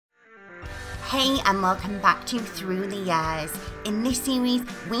Hey and welcome back to Through the Years. In this series,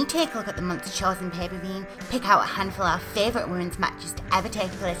 we take a look at the month's chosen pay-per-view, pick out a handful of our favourite women's matches to ever take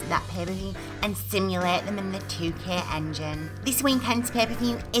place at that pay-per-view, and simulate them in the 2K engine. This weekend's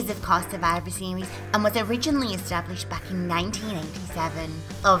pay-per-view is of course Survivor Series and was originally established back in 1987.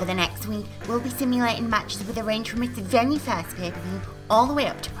 Over the next week, we'll be simulating matches with a range from its very first pay-per-view all the way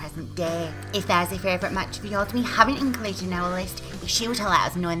up to present day. If there's a favourite match of yours we haven't included in our list, be sure to let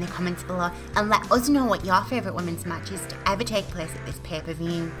us know in the comments below and let us know what your favourite women's matches to ever take place at this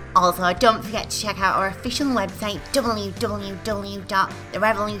pay-per-view. Also, don't forget to check out our official website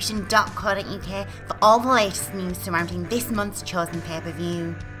www.RevELLEution.co.uk for all the latest news surrounding this month's chosen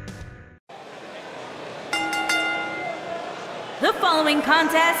pay-per-view. The following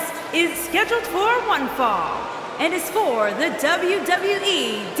contest is scheduled for one fall and is for the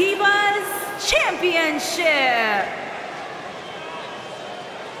WWE Divas Championship.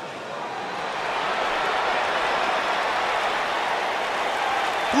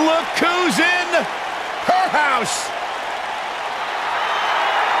 Look who's in her house.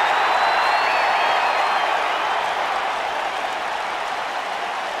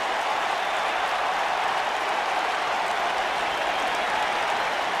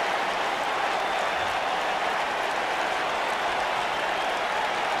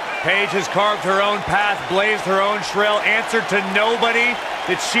 Paige has carved her own path, blazed her own trail, answered to nobody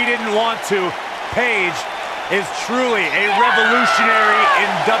that she didn't want to. Paige is truly a revolutionary in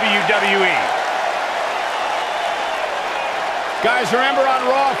WWE. Guys, remember on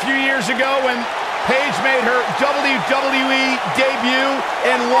Raw a few years ago when Paige made her WWE debut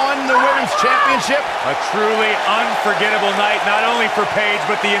and won the Women's Championship? A truly unforgettable night, not only for Paige,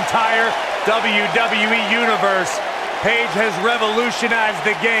 but the entire WWE Universe. Paige has revolutionized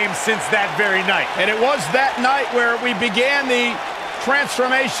the game since that very night. And it was that night where we began the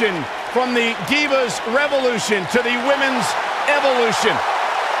transformation from the Divas Revolution to the Women's Evolution.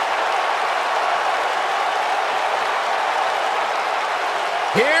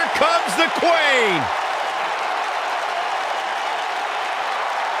 Here comes the Queen.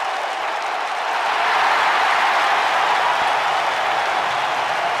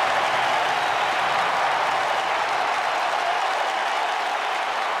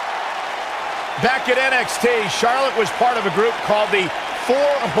 Back at NXT, Charlotte was part of a group called the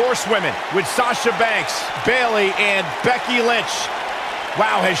Four Horsewomen with Sasha Banks, Bayley, and Becky Lynch.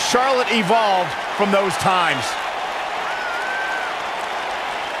 Wow, has Charlotte evolved from those times.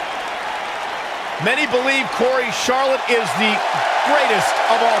 Many believe, Corey, Charlotte is the greatest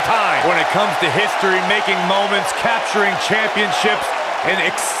of all time. When it comes to history, making moments, capturing championships, and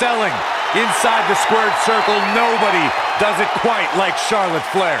excelling inside the squared circle, nobody does it quite like Charlotte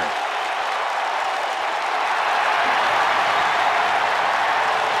Flair.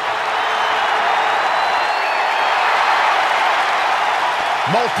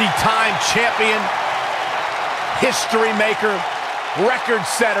 Multi-time champion, history maker, record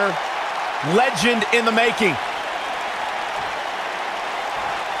setter, legend in the making.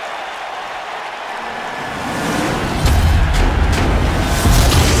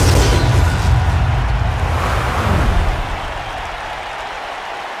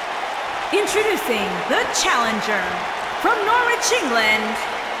 Introducing the challenger from Norwich, England,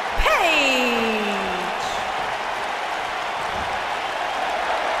 Paige.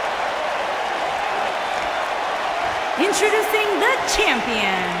 Introducing the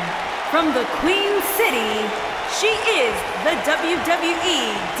champion from the Queen City, she is the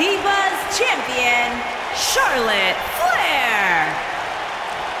WWE Divas Champion, Charlotte Flair.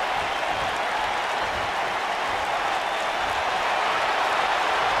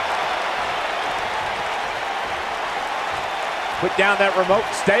 Put down that remote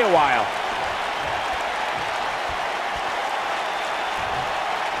and stay a while.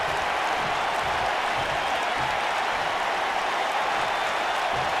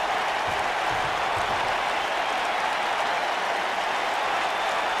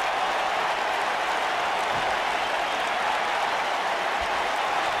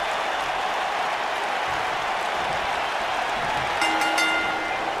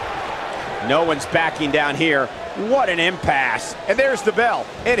 No one's backing down here. What an impasse. And there's the bell.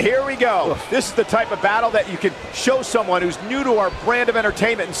 And here we go. This is the type of battle that you can show someone who's new to our brand of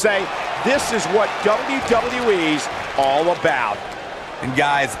entertainment and say, this is what WWE's all about. And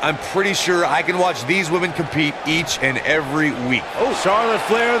guys, I'm pretty sure I can watch these women compete each and every week. Oh, Charlotte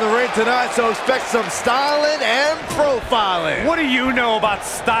Flair in the ring tonight, so expect some styling and profiling. What do you know about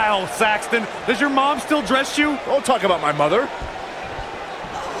style, Saxton? Does your mom still dress you? Don't talk about my mother.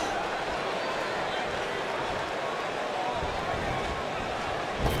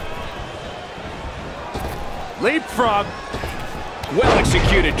 Leapfrog. Well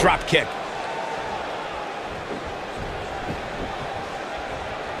executed drop kick.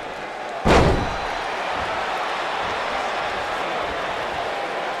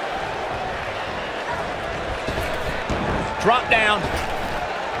 Drop down.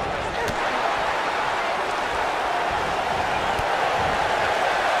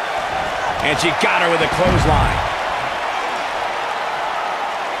 And she got her with a clothesline.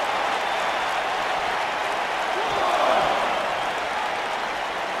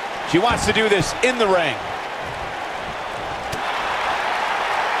 She wants to do this in the ring.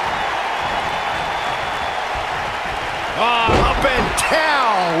 Up and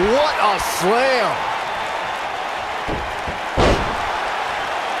down. What a slam.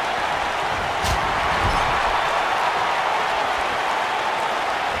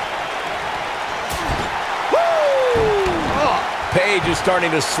 Paige is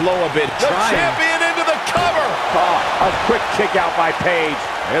starting to slow a bit. The champion into the cover. Oh, a quick kick out by Paige.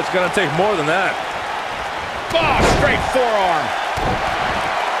 It's going to take more than that. Oh, straight forearm.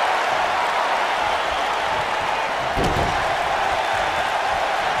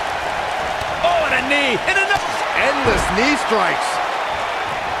 Oh, and a knee. And another. Endless knee strikes.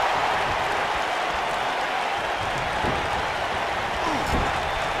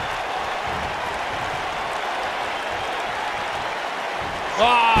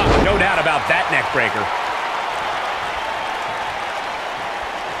 No doubt about that neck breaker.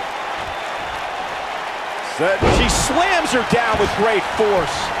 She slams her down with great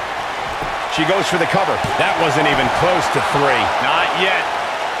force. She goes for the cover. That wasn't even close to 3. Not yet.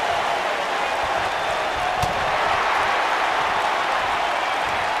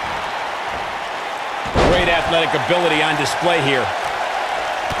 Great athletic ability on display here.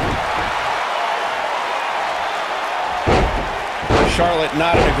 Charlotte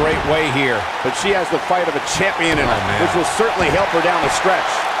not in a great way here. But she has the fight of a champion in her, which will certainly help her down the stretch.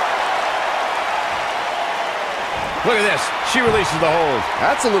 Look at this. She releases the hold.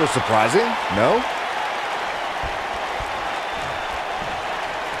 That's a little surprising, no?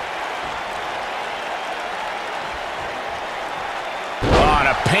 On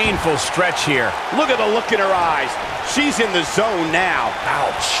a painful stretch here. Look at the look in her eyes. She's in the zone now.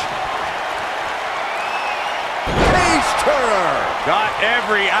 Ouch. Paige Turner. Got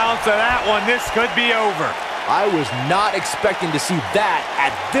every ounce of that one. This could be over. I was not expecting to see that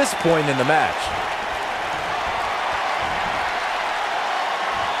at this point in the match.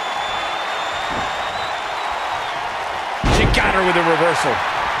 She got her with a reversal.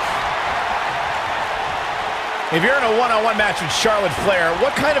 If you're in a one-on-one match with Charlotte Flair,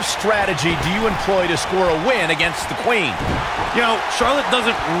 what kind of strategy do you employ to score a win against the Queen? You know, Charlotte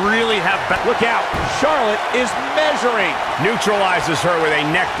doesn't really have... Look out. Charlotte is measuring. Neutralizes her with a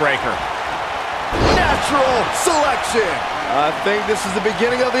neck breaker. Natural selection. I think this is the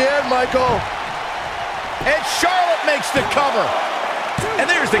beginning of the end, Michael. And Charlotte makes the cover. And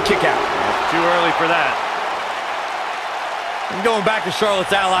there's the kick out. Too early for that. And going back to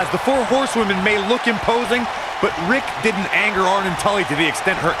Charlotte's allies, the 4 horsewomen may look imposing, but Rick didn't anger Arn and Tully to the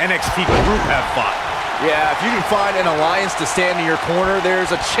extent her NXT group have fought. Yeah, if you can find an alliance to stand in your corner,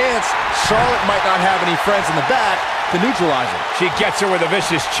 there's a chance Charlotte might not have any friends in the back to neutralize her. She gets her with a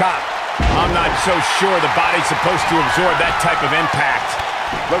vicious chop. I'm not so sure the body's supposed to absorb that type of impact.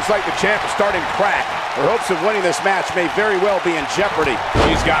 Looks like the champ is starting to crack. Her hopes of winning this match may very well be in jeopardy.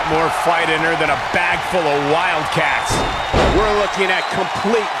 She's got more fight in her than a bag full of Wildcats. We're looking at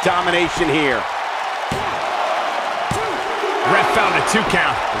complete domination here. Ref found a 2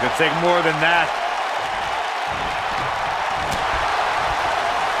 count. It could take more than that.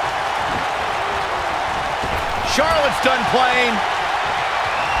 Charlotte's done playing.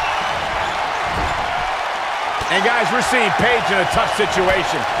 And guys, we're seeing Paige in a tough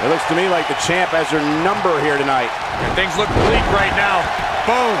situation. It looks to me like the champ has her number here tonight. And things look bleak right now.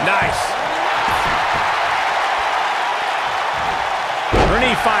 Boom. Nice. Her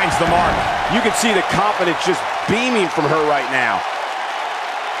knee finds the mark. You can see the confidence just beaming from her right now.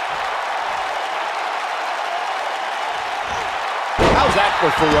 How's that for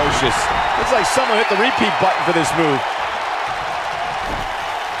ferocious? Looks like someone hit the repeat button for this move.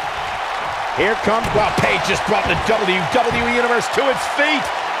 Here comes, well, Paige just brought the WWE Universe to its feet.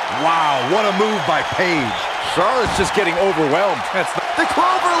 Wow, what a move by Paige. Charlotte's just getting overwhelmed. That's the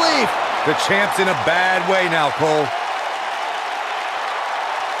cloverleaf. The champ's in a bad way now, Cole.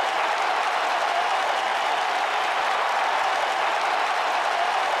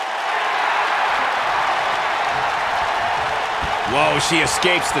 Whoa, she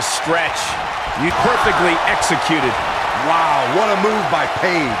escapes the stretch. Perfectly executed. Wow, what a move by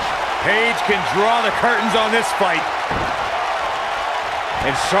Paige. Paige can draw the curtains on this fight.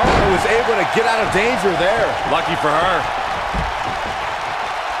 And Charlotte was able to get out of danger there. Lucky for her.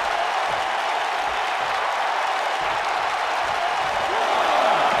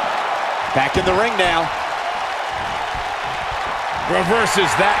 Back in the ring now.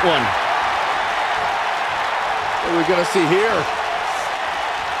 Reverses that one. What are we gonna see here?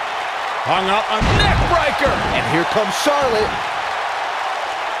 Hung up a neck breaker. And here comes Charlotte.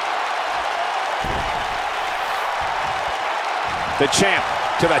 The champ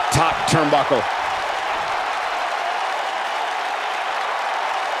to the top turnbuckle.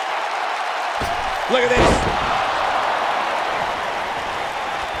 Look at this.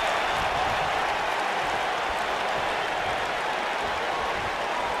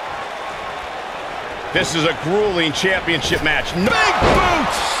 This is a grueling championship match. Big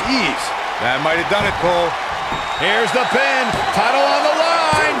boots! Jeez. That might have done it, Cole. Here's the pin. Title on the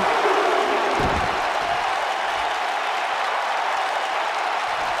line.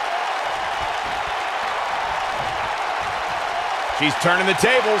 She's turning the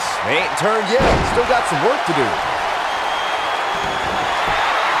tables. They ain't turned yet. Still got some work to do.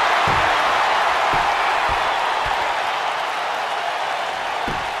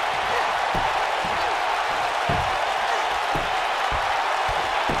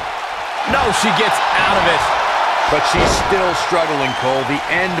 No, she gets out of it. But she's still struggling, Cole. The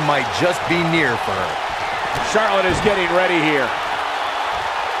end might just be near for her. Charlotte is getting ready here.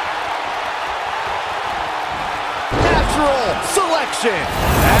 Natural selection.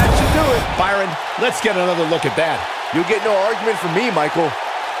 That should do it. Byron, let's get another look at that. You'll get no argument from me, Michael.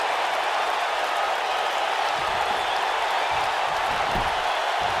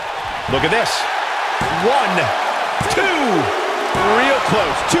 Look at this. 1, 2. Real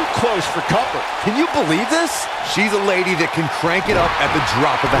close. Too close for comfort. Can you believe this? She's a lady that can crank it up at the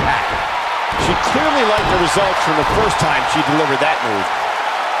drop of a hat. She clearly liked the results from the first time she delivered that move.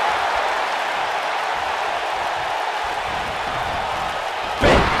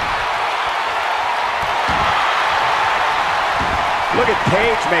 Look at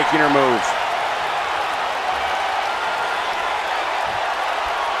Paige making her move.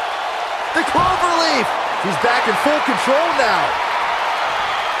 The cloverleaf. She's back in full control now.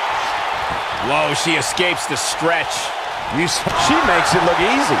 Whoa, she escapes the stretch. She makes it look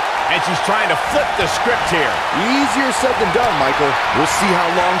easy. And she's trying to flip the script here. Easier said than done, Michael. We'll see how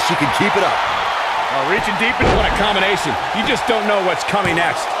long she can keep it up. Reaching deep into what a combination. You just don't know what's coming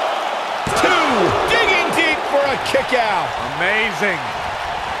next. 2. Digging deep for a kick out. Amazing.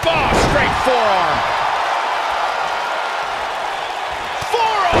 Oh, straight forearm.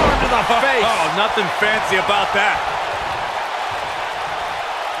 Forearm to the face. Oh, nothing fancy about that.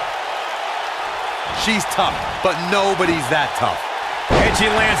 She's tough, but nobody's that tough. And she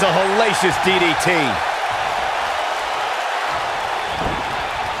lands a hellacious DDT.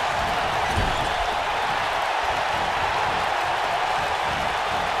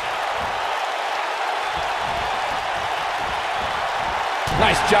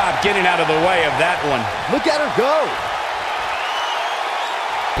 Nice job getting out of the way of that one. Look at her go.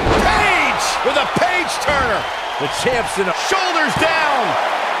 Paige with a Paige turner. The champ's in a shoulders down.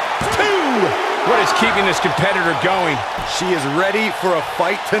 2. What is keeping this competitor going? She is ready for a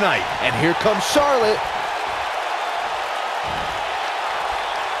fight tonight. And here comes Charlotte.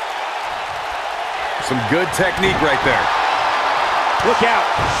 Some good technique right there. Look out.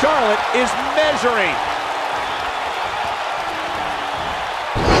 Charlotte is measuring.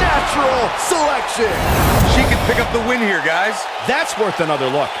 Natural selection. She can pick up the win here, guys. That's worth another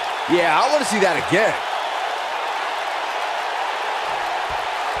look. Yeah, I want to see that again.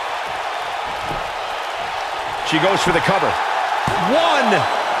 She goes for the cover. 1,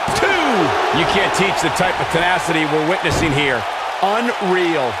 2. You can't teach the type of tenacity we're witnessing here.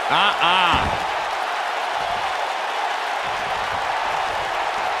 Unreal.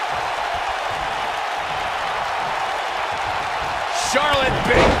 Charlotte,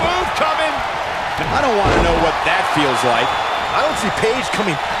 big move coming. I don't want to know what that feels like. I don't see Paige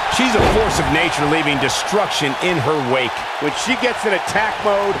coming. She's a force of nature, leaving destruction in her wake. When she gets in attack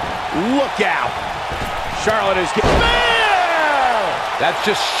mode, look out. Charlotte is getting... That's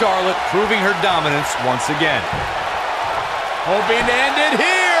just Charlotte proving her dominance once again. Hoping to end it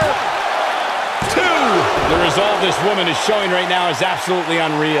here. 2. The resolve this woman is showing right now is absolutely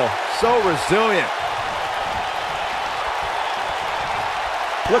unreal. So resilient.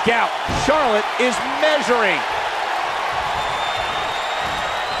 Look out. Charlotte is measuring.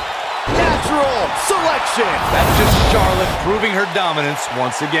 Natural selection. That's just Charlotte proving her dominance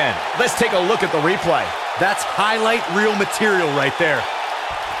once again. Let's take a look at the replay. That's highlight reel material right there.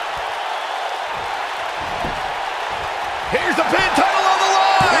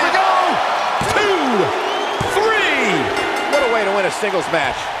 a singles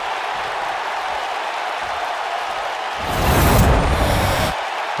match.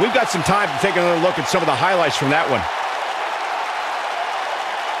 We've got some time to take another look at some of the highlights from that one.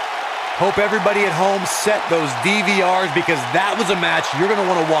 Hope everybody at home set those DVRs, because that was a match you're going to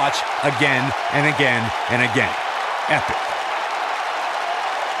want to watch again and again and again. Epic.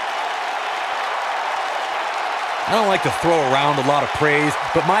 I don't like to throw around a lot of praise,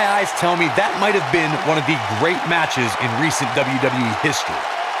 but my eyes tell me that might have been one of the great matches in recent WWE history.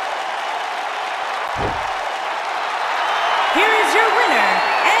 Here is your winner,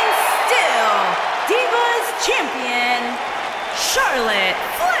 and still Divas Champion, Charlotte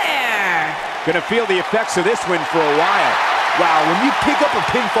Flair. Gonna feel the effects of this win for a while. Wow, when you pick up a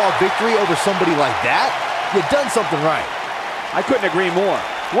pinfall victory over somebody like that, you've done something right. I couldn't agree more.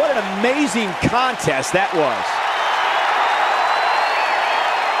 What an amazing contest that was.